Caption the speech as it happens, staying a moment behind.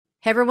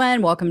Hey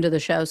everyone, welcome to the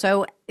show.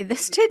 So,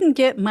 this didn't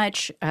get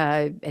much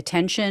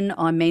attention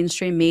on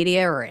mainstream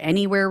media or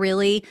anywhere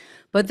really,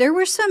 but there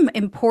were some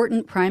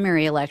important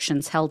primary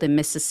elections held in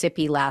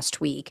Mississippi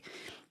last week.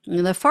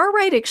 The far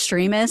right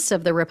extremists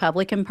of the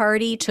Republican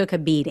Party took a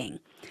beating.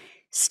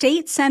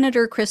 State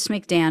Senator Chris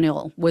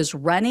McDaniel was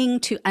running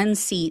to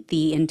unseat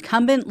the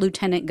incumbent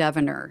lieutenant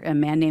governor, a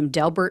man named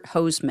Delbert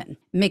Hosemann.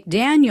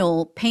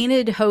 McDaniel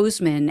painted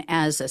Hosemann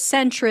as a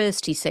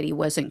centrist. He said he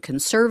wasn't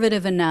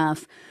conservative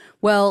enough.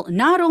 Well,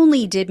 not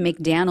only did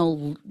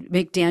McDaniel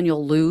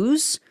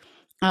lose,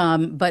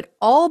 but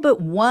all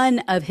but one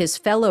of his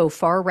fellow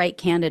far-right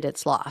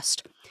candidates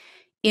lost.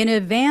 In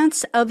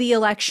advance of the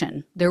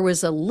election, there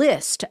was a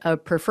list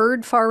of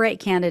preferred far-right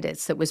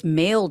candidates that was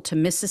mailed to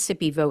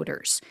Mississippi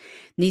voters.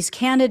 These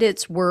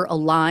candidates were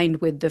aligned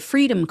with the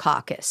Freedom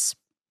Caucus.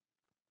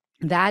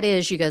 That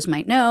is, you guys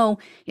might know,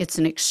 it's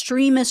an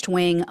extremist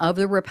wing of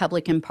the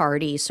Republican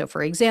Party. So,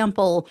 for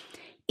example,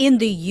 in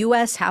the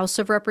U.S. House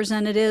of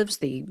Representatives,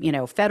 the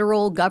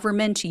federal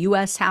government,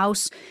 U.S.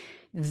 House,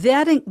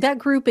 that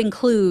group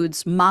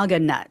includes MAGA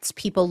nuts,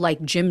 people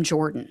like Jim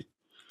Jordan.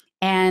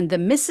 And the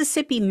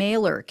Mississippi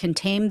mailer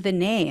contained the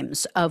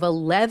names of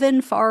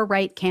 11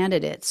 far-right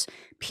candidates,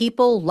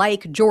 people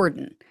like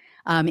Jordan,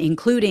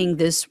 including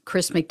this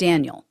Chris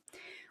McDaniel.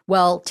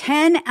 Well,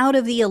 10 out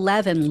of the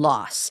 11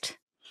 lost.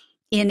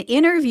 In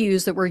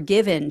interviews that were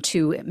given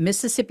to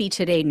Mississippi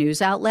Today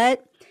news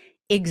outlet,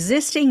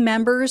 existing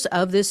members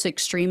of this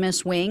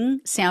extremist wing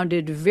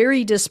sounded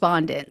very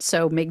despondent.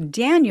 So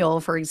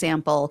McDaniel, for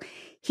example,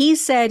 he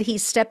said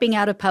he's stepping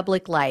out of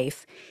public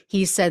life.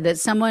 He said that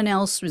someone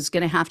else was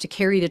going to have to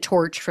carry the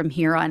torch from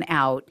here on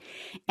out.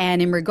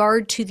 And in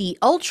regard to the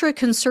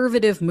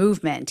ultra-conservative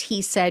movement,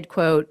 he said,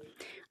 quote,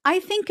 "I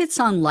think it's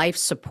on life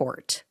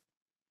support."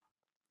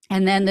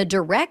 And then the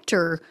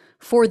director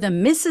for the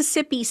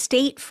Mississippi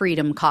State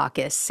Freedom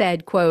Caucus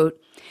said, quote,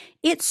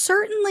 "It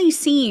certainly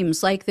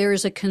seems like there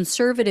is a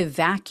conservative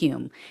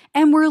vacuum,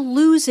 and we're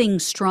losing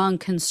strong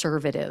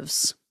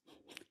conservatives."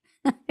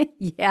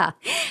 Yeah,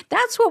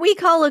 that's what we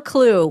call a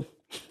clue.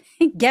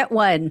 Get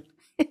one.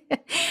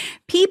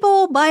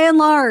 People, by and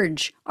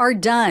large, are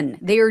done.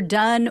 They are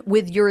done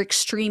with your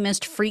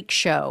extremist freak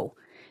show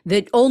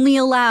that only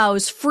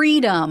allows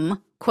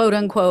freedom, quote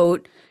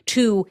unquote,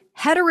 to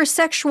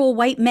heterosexual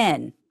white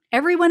men.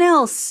 Everyone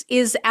else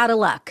is out of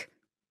luck.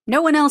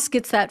 No one else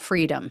gets that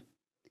freedom.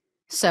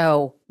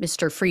 So,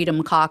 Mr.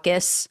 Freedom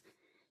Caucus,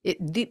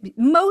 the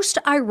most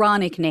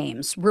ironic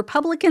names.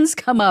 Republicans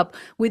come up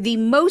with the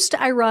most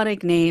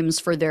ironic names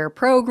for their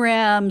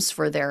programs,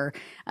 for their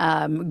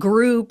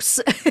groups.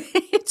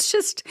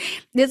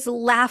 It's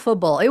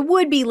laughable. It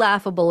would be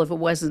laughable if it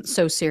wasn't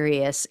so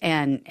serious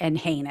and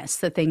heinous,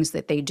 the things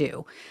that they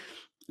do.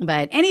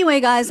 But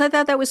anyway, guys, I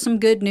thought that was some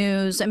good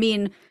news. I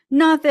mean,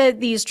 not that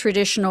these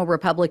traditional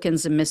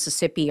Republicans in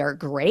Mississippi are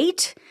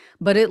great,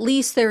 but at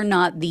least they're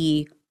not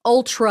the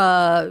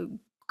ultra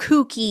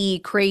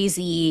kooky,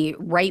 crazy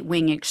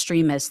right-wing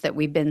extremists that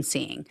we've been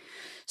seeing.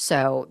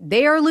 So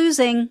they are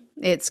losing.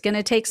 It's going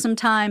to take some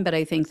time, but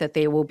I think that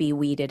they will be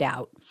weeded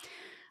out.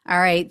 All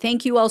right.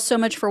 Thank you all so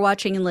much for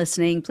watching and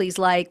listening. Please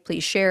like,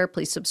 please share,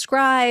 please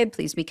subscribe.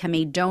 Please become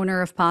a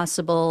donor if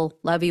possible.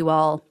 Love you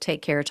all.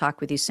 Take care.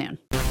 Talk with you soon.